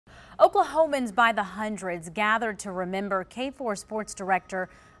Oklahomans by the hundreds gathered to remember K4 sports director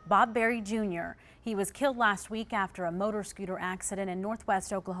Bob Berry Jr. He was killed last week after a motor scooter accident in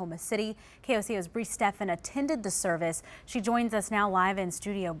northwest Oklahoma City. KOCO's Bree Steffen attended the service. She joins us now live in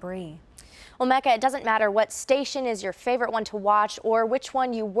studio. Bree. Well, Mecca, it doesn't matter what station is your favorite one to watch or which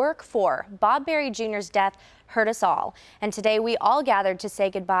one you work for. Bob Berry Jr.'s death hurt us all. And today we all gathered to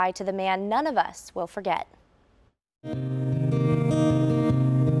say goodbye to the man none of us will forget.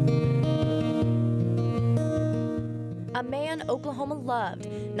 A man Oklahoma loved,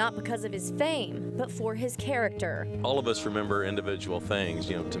 not because of his fame, but for his character. All of us remember individual things.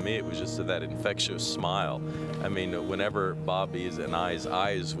 You know, to me, it was just that infectious smile. I mean, whenever Bobby's and I's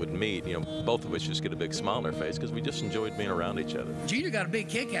eyes would meet, you know, both of us just get a big smile on our face because we just enjoyed being around each other. Junior got a big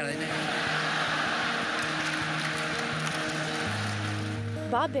kick out of it.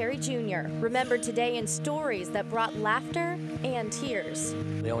 Bob Berry Jr. remembered today in stories that brought laughter and tears.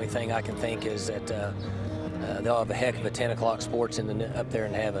 The only thing I can think is that they'll have a heck of a 10 o'clock sports up there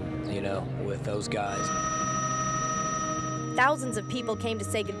in heaven, you know, with those guys. Thousands of people came to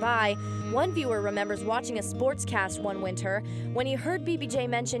say goodbye. One viewer remembers watching a sportscast one winter when he heard BBJ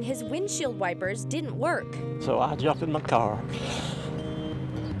mention his windshield wipers didn't work. So I jumped in my car.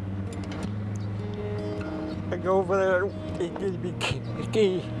 I go over there, he gives me the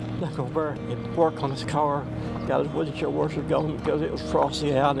key. I go over and work on his car. Got his windshield washer going because it was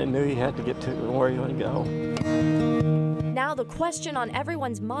frosty out and knew he had to get to where he wanted to go. Now the question on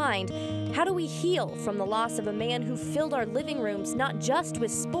everyone's mind, how do we heal from the loss of a man who filled our living rooms not just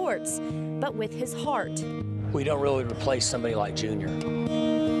with sports, but with his heart? We don't really replace somebody like Junior.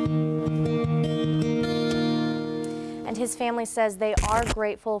 And his family says they are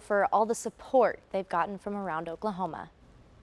grateful for all the support they've gotten from around Oklahoma.